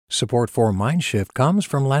Support for Mindshift comes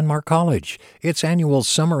from Landmark College. Its annual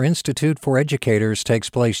Summer Institute for Educators takes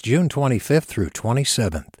place June 25th through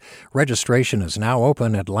 27th. Registration is now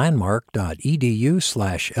open at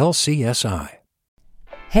landmark.edu/LCSI.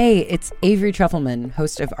 Hey, it's Avery Trufelman,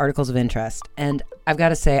 host of Articles of Interest, and I've got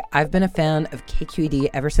to say, I've been a fan of KQED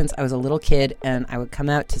ever since I was a little kid, and I would come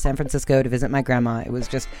out to San Francisco to visit my grandma. It was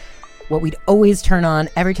just what we'd always turn on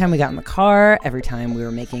every time we got in the car, every time we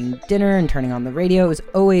were making dinner and turning on the radio. It was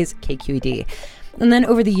always KQED. And then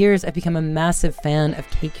over the years, I've become a massive fan of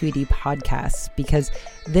KQED podcasts because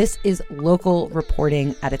this is local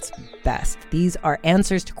reporting at its best. These are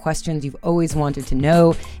answers to questions you've always wanted to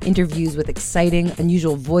know, interviews with exciting,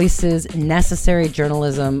 unusual voices, necessary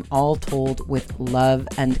journalism, all told with love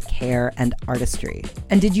and care and artistry.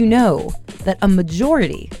 And did you know that a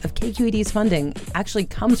majority of KQED's funding actually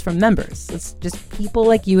comes from members? It's just people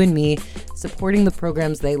like you and me supporting the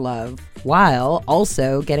programs they love, while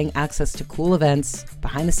also getting access to cool events,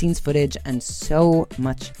 behind-the-scenes footage, and so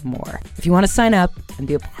much more. If you want to sign up and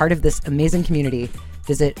be a part of this amazing community,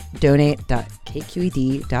 visit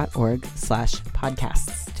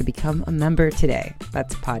donate.kqed.org/podcasts to become a member today.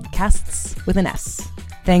 That's podcasts with an S.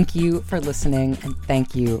 Thank you for listening, and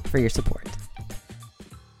thank you for your support.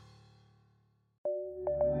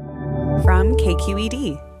 From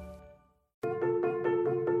KQED.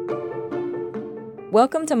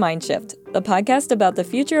 Welcome to Mindshift, the podcast about the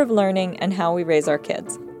future of learning and how we raise our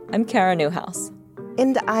kids. I'm Kara Newhouse.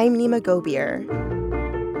 And I'm Nima Gobier.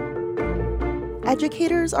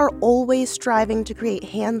 Educators are always striving to create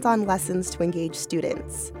hands-on lessons to engage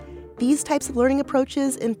students. These types of learning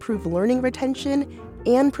approaches improve learning retention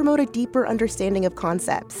and promote a deeper understanding of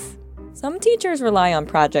concepts. Some teachers rely on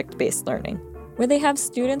project-based learning, where they have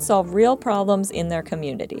students solve real problems in their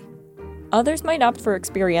community. Others might opt for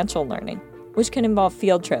experiential learning, which can involve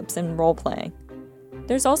field trips and role-playing.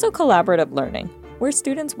 There's also collaborative learning, where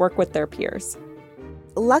students work with their peers.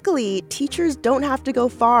 Luckily, teachers don't have to go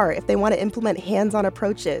far if they want to implement hands-on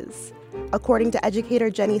approaches. According to educator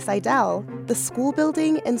Jenny Seidel, the school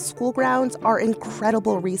building and school grounds are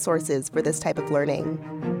incredible resources for this type of learning.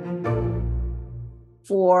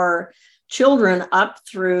 For children up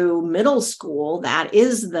through middle school, that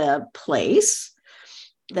is the place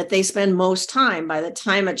that they spend most time. By the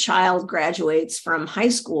time a child graduates from high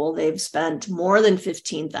school, they've spent more than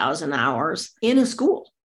 15,000 hours in a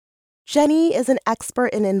school. Jenny is an expert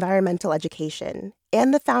in environmental education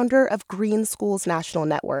and the founder of Green Schools National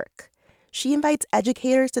Network. She invites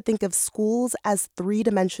educators to think of schools as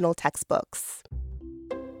three-dimensional textbooks.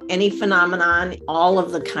 Any phenomenon, all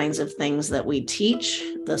of the kinds of things that we teach,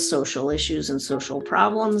 the social issues and social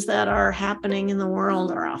problems that are happening in the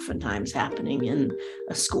world are oftentimes happening in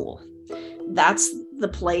a school. That's the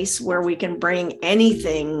place where we can bring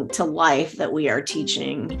anything to life that we are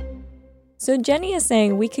teaching. So Jenny is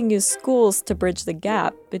saying we can use schools to bridge the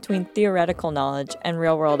gap between theoretical knowledge and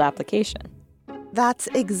real-world application. That's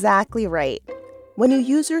exactly right. When you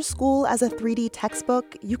use your school as a 3D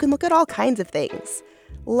textbook, you can look at all kinds of things,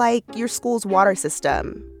 like your school's water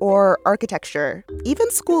system, or architecture, even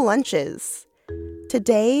school lunches.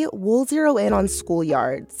 Today, we'll zero in on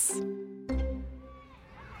schoolyards.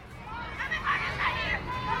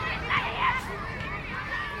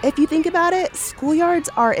 If you think about it, schoolyards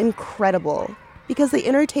are incredible because they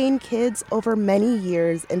entertain kids over many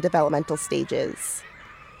years in developmental stages.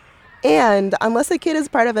 And unless a kid is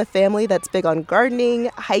part of a family that's big on gardening,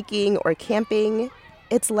 hiking, or camping,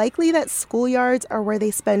 it's likely that schoolyards are where they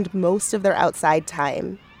spend most of their outside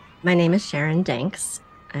time. My name is Sharon Danks,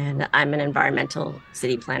 and I'm an environmental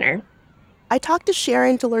city planner. I talked to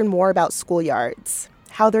Sharon to learn more about schoolyards,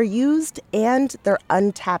 how they're used, and their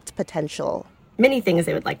untapped potential. Many things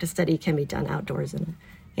they would like to study can be done outdoors in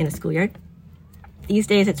a schoolyard. These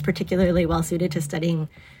days, it's particularly well-suited to studying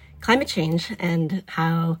climate change and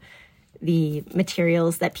how the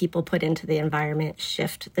materials that people put into the environment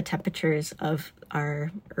shift the temperatures of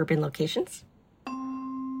our urban locations.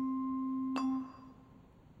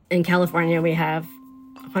 In California, we have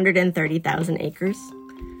 130,000 acres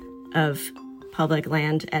of public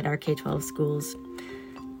land at our K-12 schools,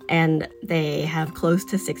 and they have close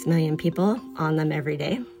to 6 million people on them every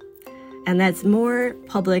day. And that's more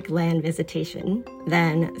public land visitation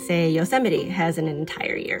than, say, Yosemite has in an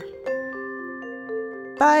entire year.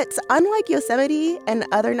 But unlike Yosemite and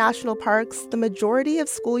other national parks, the majority of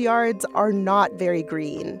schoolyards are not very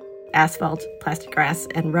green. Asphalt, plastic grass,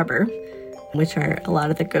 and rubber, which are a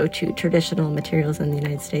lot of the go-to traditional materials in the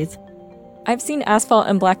United States. I've seen asphalt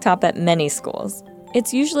and blacktop at many schools.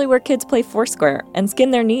 It's usually where kids play Foursquare and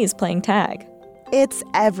skin their knees playing tag. It's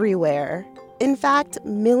everywhere. In fact,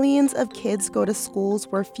 millions of kids go to schools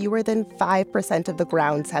where fewer than 5% of the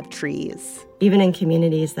grounds have trees. Even in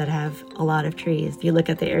communities that have a lot of trees, if you look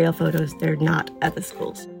at the aerial photos, they're not at the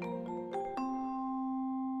schools.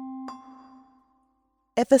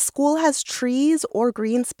 If a school has trees or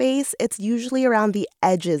green space, it's usually around the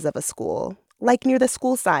edges of a school, like near the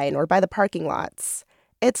school sign or by the parking lots.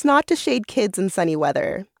 It's not to shade kids in sunny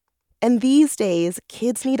weather. And these days,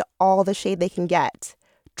 kids need all the shade they can get.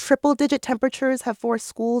 Triple-digit temperatures have forced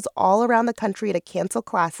schools all around the country to cancel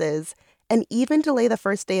classes and even delay the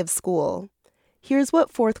first day of school. Here's what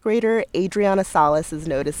fourth grader Adriana Salas is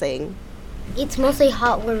noticing. It's mostly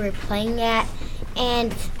hot where we're playing at,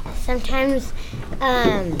 and sometimes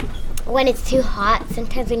when it's too hot,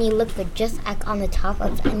 sometimes when you look for just like on the top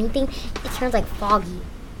of anything, it turns like foggy.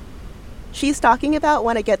 She's talking about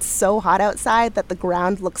when it gets so hot outside that the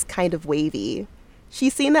ground looks kind of wavy.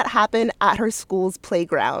 She's seen that happen at her school's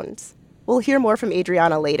playground. We'll hear more from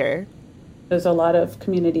Adriana later. There's a lot of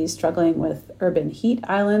communities struggling with urban heat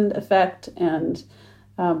island effect and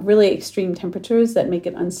really extreme temperatures that make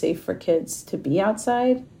it unsafe for kids to be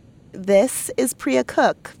outside. This is Priya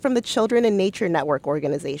Cook from the Children in Nature Network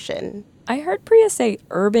organization. I heard Priya say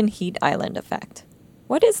urban heat island effect.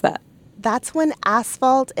 What is that? That's when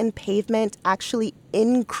asphalt and pavement actually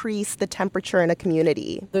increase the temperature in a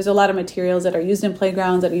community. There's a lot of materials that are used in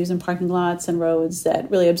playgrounds, that are used in parking lots and roads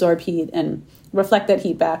that really absorb heat and reflect that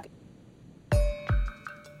heat back.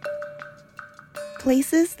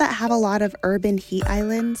 Places that have a lot of urban heat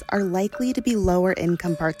islands are likely to be lower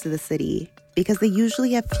income parts of the city because they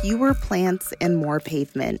usually have fewer plants and more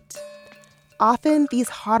pavement. Often, these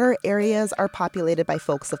hotter areas are populated by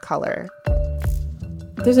folks of color.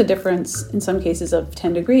 There's a difference in some cases of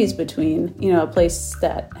 10 degrees between, a place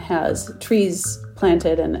that has trees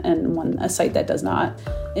planted and a site that does not.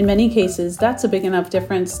 In many cases, that's a big enough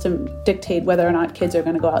difference to dictate whether or not kids are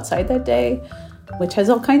going to go outside that day, which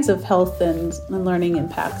has all kinds of health and learning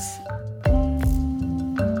impacts.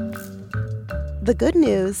 The good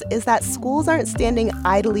news is that schools aren't standing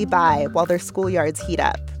idly by while their schoolyards heat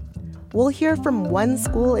up. We'll hear from one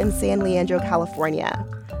school in San Leandro, California,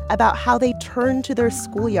 about how they turn to their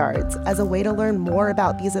schoolyards as a way to learn more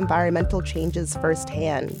about these environmental changes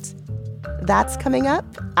firsthand. That's coming up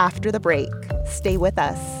after the break. Stay with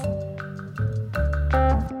us.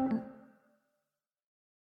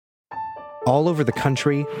 All over the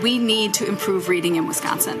country, we need to improve reading in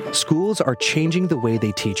Wisconsin. Schools are changing the way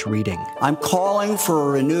they teach reading. I'm calling for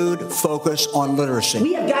a renewed focus on literacy.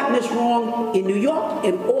 We have gotten this wrong in New York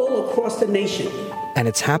and all across the nation. And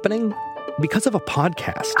it's happening because of a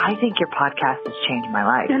podcast. I think your podcast has changed my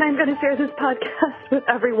life. And I'm going to share this podcast with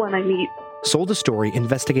everyone I meet. Sold a Story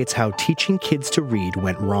investigates how teaching kids to read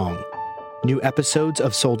went wrong. New episodes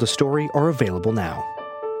of Sold a Story are available now.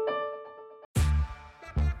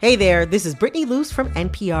 Hey there, this is Brittany Luce from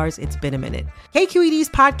NPR's It's Been a Minute. KQED's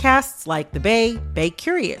podcasts like The Bay, Bay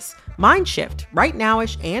Curious, Mind Shift, Right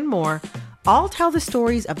Nowish, and more all tell the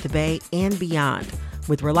stories of the Bay and beyond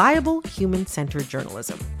with reliable, human-centered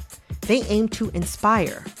journalism. They aim to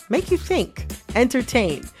inspire, make you think,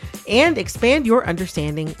 entertain, and expand your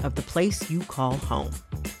understanding of the place you call home.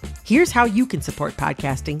 Here's how you can support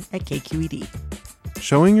podcasting at KQED.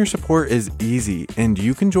 Showing your support is easy, and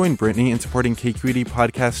you can join Brittany in supporting KQED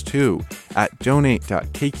Podcast too at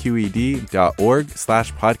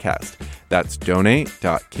donate.kqed.org/podcast. That's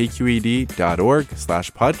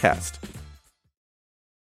donate.kqed.org/podcast.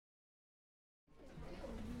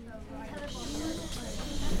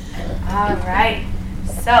 All right.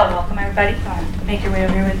 So, welcome everybody. Come on, make your way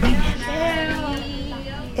over here with me.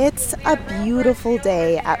 It's a beautiful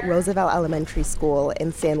day at Roosevelt Elementary School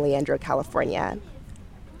in San Leandro, California.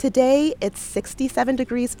 Today, it's 67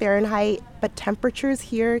 degrees Fahrenheit, but temperatures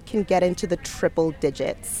here can get into the triple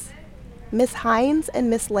digits. Miss Hines and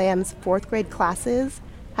Miss Lamb's fourth grade classes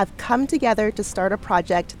have come together to start a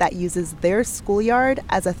project that uses their schoolyard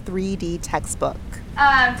as a 3D textbook.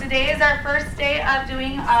 Today is our first day of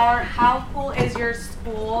doing our How Cool Is Your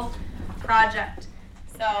School project.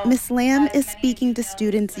 Miss Lamb is speaking to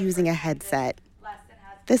students using a headset.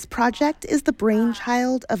 This project is the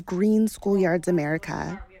brainchild of Green Schoolyards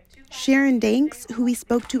America. Sharon Danks, who we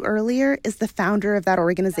spoke to earlier, is the founder of that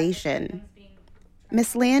organization.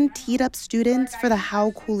 Miss Land teed up students for the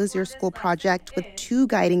How Cool Is Your School project with two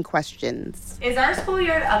guiding questions. Is our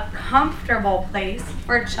schoolyard a comfortable place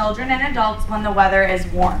for children and adults when the weather is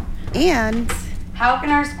warm? And how can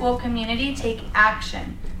our school community take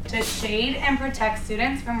action to shade and protect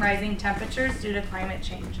students from rising temperatures due to climate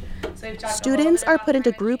change? Students are put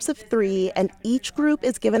into groups of 3, and each group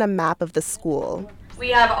is given a map of the school.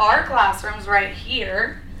 We have our classrooms right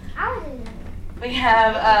here. We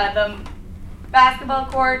have the basketball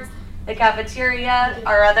courts, the cafeteria,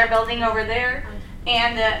 our other building over there,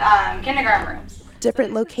 and the kindergarten rooms.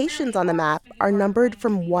 Different locations on the map are numbered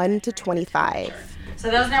from 1 to 25. So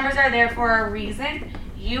those numbers are there for a reason.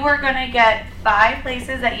 You are going to get 5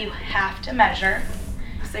 places that you have to measure.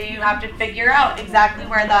 So you have to figure out exactly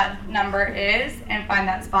where that number is and find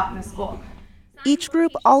that spot in the school. Each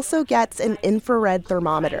group also gets an infrared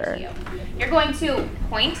thermometer. You're going to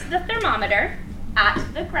point the thermometer at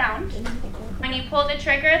the ground. When you pull the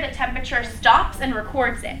trigger, the temperature stops and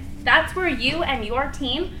records it. That's where you and your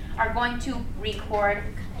team are going to record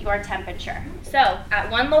your temperature. So at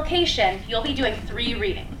one location, you'll be doing 3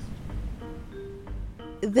 readings.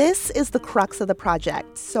 This is the crux of the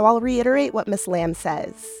project, so I'll reiterate what Ms. Lamb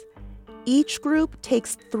says. Each group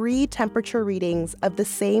takes 3 temperature readings of the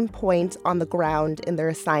same point on the ground in their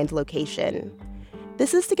assigned location.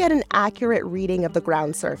 This is to get an accurate reading of the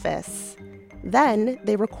ground surface. Then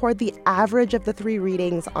they record the average of the 3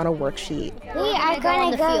 readings on a worksheet. We are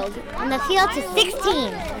going to go on the field to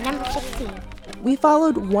 16, number 16. We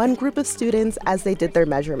followed one group of students as they did their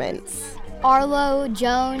measurements. Arlo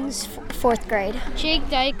Jones, 4th grade. Jake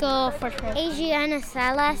Deichel, 4th grade. Adriana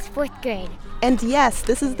Salas, 4th grade. And yes,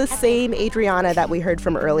 this is the same Adriana that we heard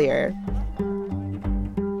from earlier.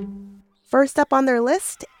 First up on their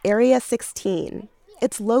list, Area 16.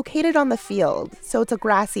 It's located on the field, so it's a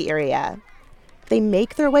grassy area. They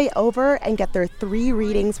make their way over and get their 3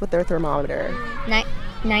 readings with their thermometer.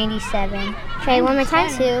 97. Okay, one more time.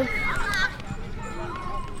 2.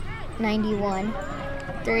 91.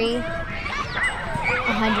 3.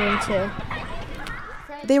 102.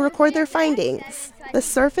 They record their findings. The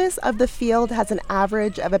surface of the field has an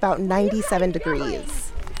average of about 97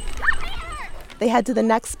 degrees. They head to the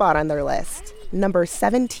next spot on their list, number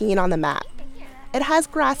 17 on the map. It has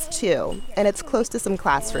grass too, and it's close to some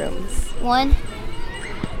classrooms. 1,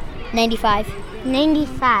 95.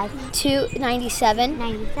 95. 2, 97.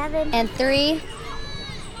 97. And 3,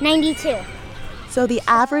 92. So the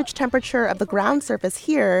average temperature of the ground surface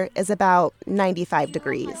here is about 95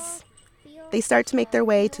 degrees. They start to make their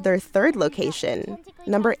way to their 3rd location,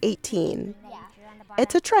 number 18.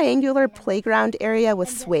 It's a triangular playground area with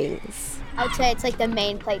swings. I would say it's like the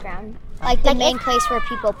main playground. Like the main place where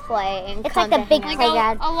people play and it's like the big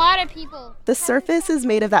playground. A lot of people. The surface is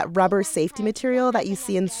made of that rubber safety material that you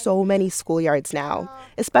see in so many schoolyards now,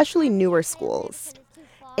 especially newer schools.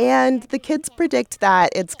 And the kids predict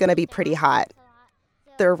that it's going to be pretty hot.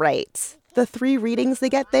 They're right. The 3 readings they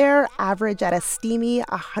get there average at a steamy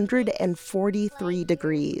 143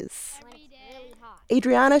 degrees.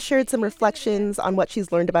 Adriana shared some reflections on what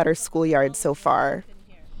she's learned about her schoolyard so far.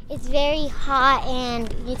 It's very hot,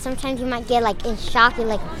 and sometimes you might get in shock. You're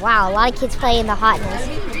like, wow, a lot of kids play in the hotness.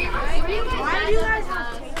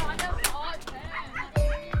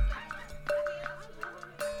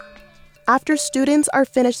 After students are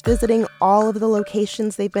finished visiting all of the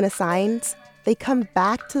locations they've been assigned, they come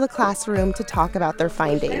back to the classroom to talk about their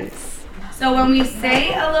findings. So when we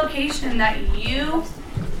say a location that you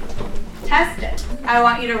tested, I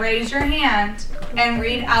want you to raise your hand and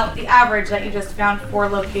read out the average that you just found for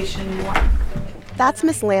location 1. That's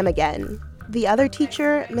Miss Lamb again. The other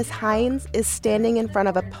teacher, Miss Hines, is standing in front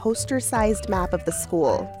of a poster-sized map of the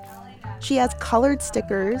school. She has colored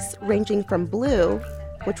stickers ranging from blue,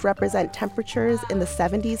 which represent temperatures in the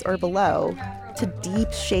 70s or below, to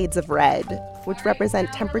deep shades of red, which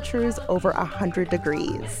represent temperatures over 100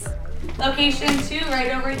 degrees. Location 2,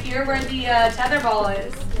 right over here where the tetherball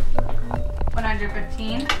is,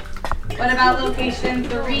 115. What about location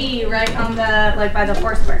 3, right on the, by the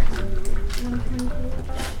Foursquare?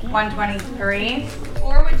 123.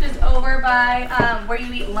 4, which is over by where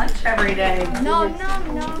you eat lunch every day. No.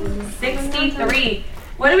 63.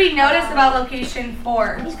 What do we notice about location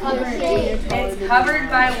 4? It's covered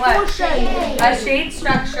by what? A shade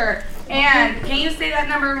structure. And can you say that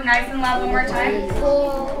number nice and loud one more time?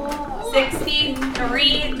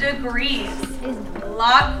 63 degrees. A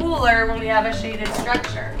lot cooler when we have a shaded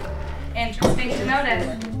structure. Interesting to notice.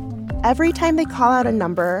 Every time they call out a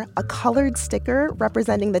number, a colored sticker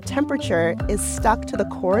representing the temperature is stuck to the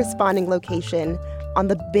corresponding location on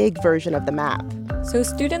the big version of the map. So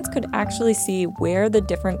students could actually see where the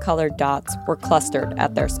different colored dots were clustered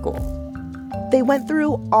at their school. They went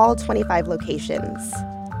through all 25 locations.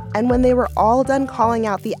 And when they were all done calling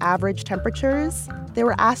out the average temperatures, they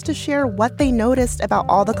were asked to share what they noticed about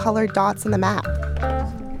all the colored dots in the map.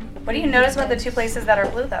 What do you notice about the 2 places that are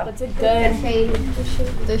blue, though? It's a good shaded.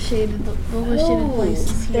 They're shaded. Those are shaded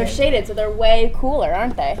places. They're shaded, so they're way cooler,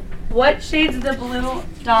 aren't they? What shade's the blue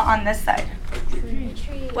dot on this side?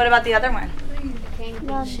 What about the other one?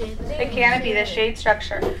 The canopy, the shade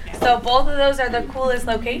structure. So both of those are the coolest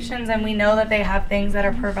locations, and we know that they have things that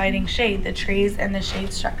are providing shade, the trees and the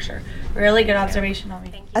shade structure. Really good observation,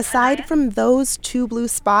 Omi. Aside from those 2 blue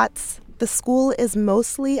spots, the school is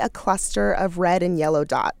mostly a cluster of red and yellow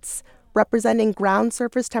dots, representing ground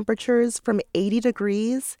surface temperatures from 80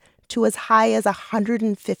 degrees to as high as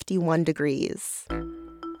 151 degrees.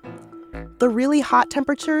 The really hot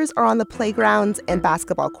temperatures are on the playgrounds and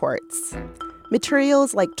basketball courts.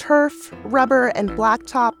 Materials like turf, rubber, and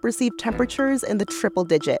blacktop receive temperatures in the triple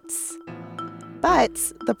digits.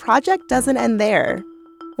 But the project doesn't end there.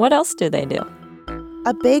 What else do they do?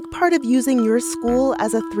 A big part of using your school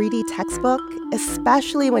as a 3D textbook,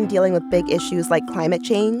 especially when dealing with big issues like climate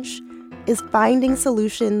change, is finding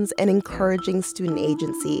solutions and encouraging student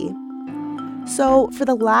agency. So for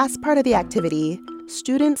the last part of the activity,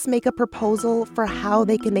 students make a proposal for how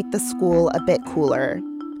they can make the school a bit cooler.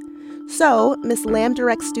 So Ms. Lamb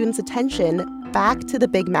directs students' attention back to the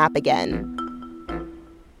big map again.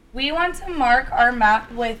 We want to mark our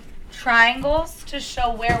map with triangles to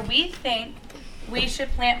show where we think we should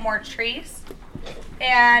plant more trees,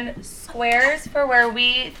 and squares for where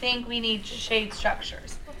we think we need shade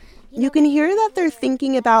structures. You can hear that they're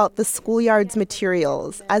thinking about the schoolyard's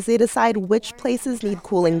materials as they decide which places need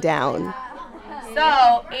cooling down.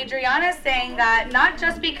 So Adriana's saying that not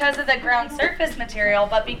just because of the ground surface material,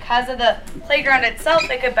 but because of the playground itself,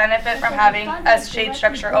 it could benefit from having a shade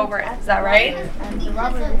structure over it. Is that right?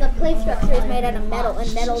 Because the play structure is made out of metal,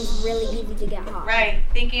 and metal is really easy to get hot. Right.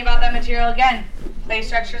 Thinking about that material again, play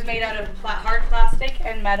structure is made out of hard plastic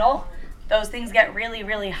and metal. Those things get really,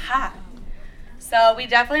 really hot. So we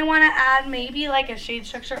definitely want to add maybe like a shade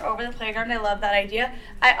structure over the playground. I love that idea.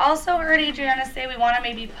 I also heard Adriana say we want to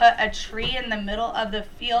maybe put a tree in the middle of the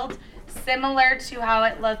field, similar to how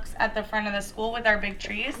it looks at the front of the school with our big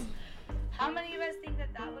trees. How many of us think that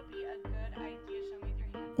that would be a good idea? Show me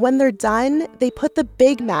your hand. When they're done, they put the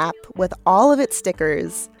big map with all of its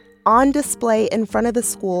stickers on display in front of the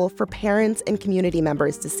school for parents and community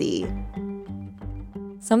members to see.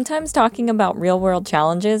 Sometimes talking about real-world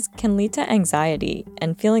challenges can lead to anxiety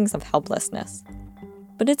and feelings of helplessness.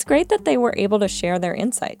 But it's great that they were able to share their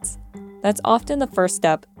insights. That's often the first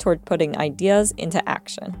step toward putting ideas into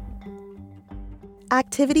action.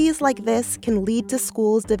 Activities like this can lead to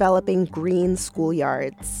schools developing green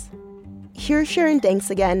schoolyards. Here's Sharon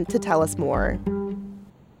Danks again to tell us more.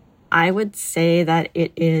 I would say that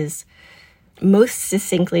it is most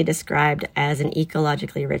succinctly described as an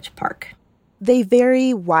ecologically rich park. They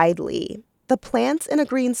vary widely. The plants in a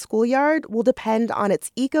green schoolyard will depend on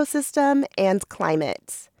its ecosystem and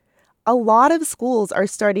climate. A lot of schools are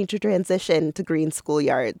starting to transition to green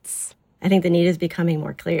schoolyards. I think the need is becoming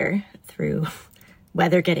more clear through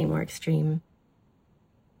weather getting more extreme.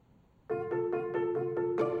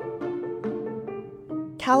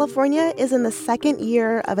 California is in the second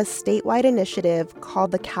year of a statewide initiative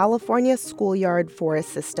called the California Schoolyard Forest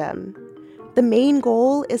System. The main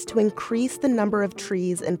goal is to increase the number of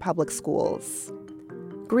trees in public schools.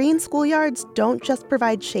 Green schoolyards don't just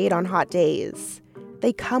provide shade on hot days.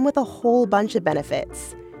 They come with a whole bunch of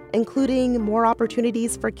benefits, including more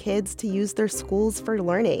opportunities for kids to use their schools for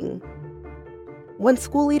learning. When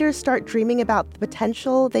school leaders start dreaming about the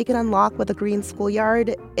potential they can unlock with a green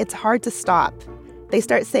schoolyard, it's hard to stop. They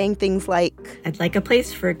start saying things like, I'd like a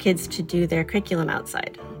place for kids to do their curriculum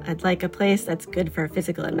outside. I'd like a place that's good for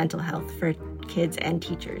physical and mental health for kids and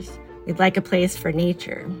teachers. We'd like a place for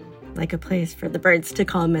nature, like a place for the birds to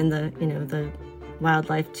come and the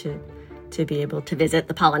wildlife to be able to visit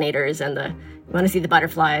the pollinators and we want to see the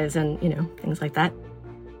butterflies and, things like that.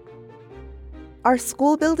 Our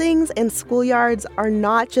school buildings and schoolyards are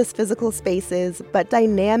not just physical spaces, but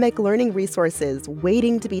dynamic learning resources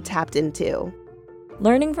waiting to be tapped into.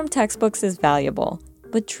 Learning from textbooks is valuable,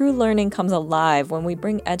 but true learning comes alive when we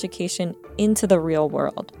bring education into the real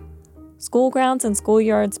world. School grounds and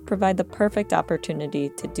schoolyards provide the perfect opportunity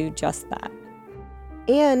to do just that.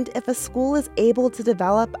 And if a school is able to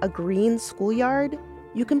develop a green schoolyard,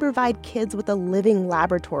 you can provide kids with a living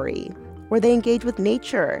laboratory where they engage with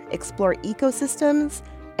nature, explore ecosystems,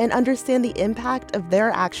 and understand the impact of their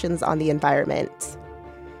actions on the environment.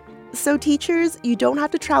 So teachers, you don't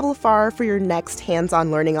have to travel far for your next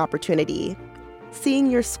hands-on learning opportunity. Seeing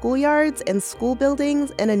your schoolyards and school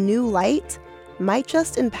buildings in a new light might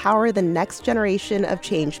just empower the next generation of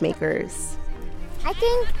change makers.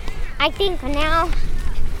 I think now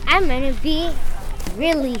I'm gonna be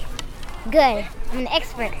really good. I'm an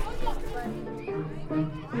expert.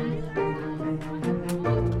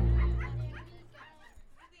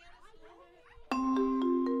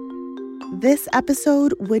 This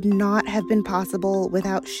episode would not have been possible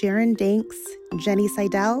without Sharon Danks, Jenny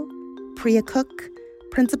Seidel, Priya Cook,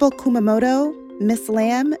 Principal Kumamoto, Miss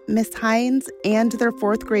Lamb, Miss Hines, and their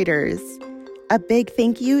fourth graders. A big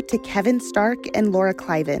thank you to Kevin Stark and Laura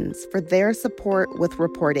Clivens for their support with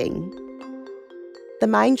reporting. The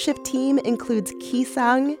Mindshift team includes Ki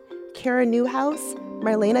Sung, Kara Newhouse,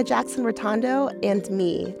 Marlena Jackson-Rotondo, and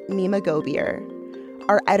me, Nima Gobier.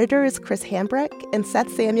 Our editor is Chris Hambrick, and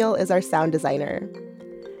Seth Samuel is our sound designer.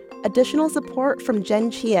 Additional support from Jen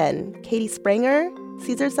Chien, Katie Spranger,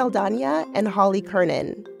 Cesar Saldana, and Holly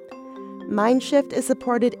Kernan. Mindshift is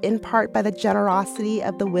supported in part by the generosity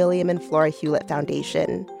of the William and Flora Hewlett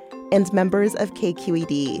Foundation and members of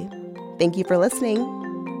KQED. Thank you for listening.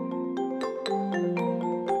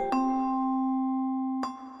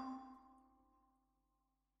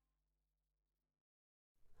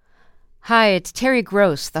 Hi, it's Terry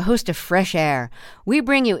Gross, the host of Fresh Air. We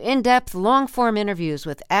bring you in-depth, long-form interviews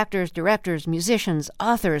with actors, directors, musicians,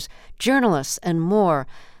 authors, journalists, and more.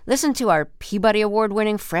 Listen to our Peabody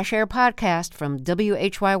Award-winning Fresh Air podcast from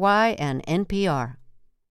WHYY and NPR.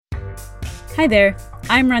 Hi there,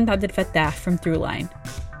 I'm Randa Abdel Fattah from Throughline.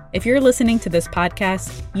 If you're listening to this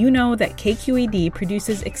podcast, you know that KQED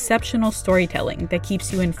produces exceptional storytelling that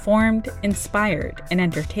keeps you informed, inspired, and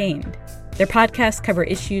entertained. Their podcasts cover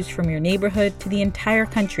issues from your neighborhood to the entire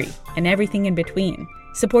country and everything in between.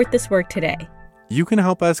 Support this work today. You can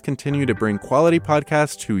help us continue to bring quality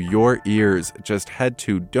podcasts to your ears. Just head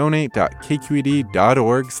to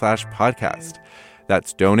donate.kqed.org/podcast.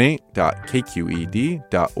 That's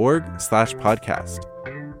donate.kqed.org/podcast.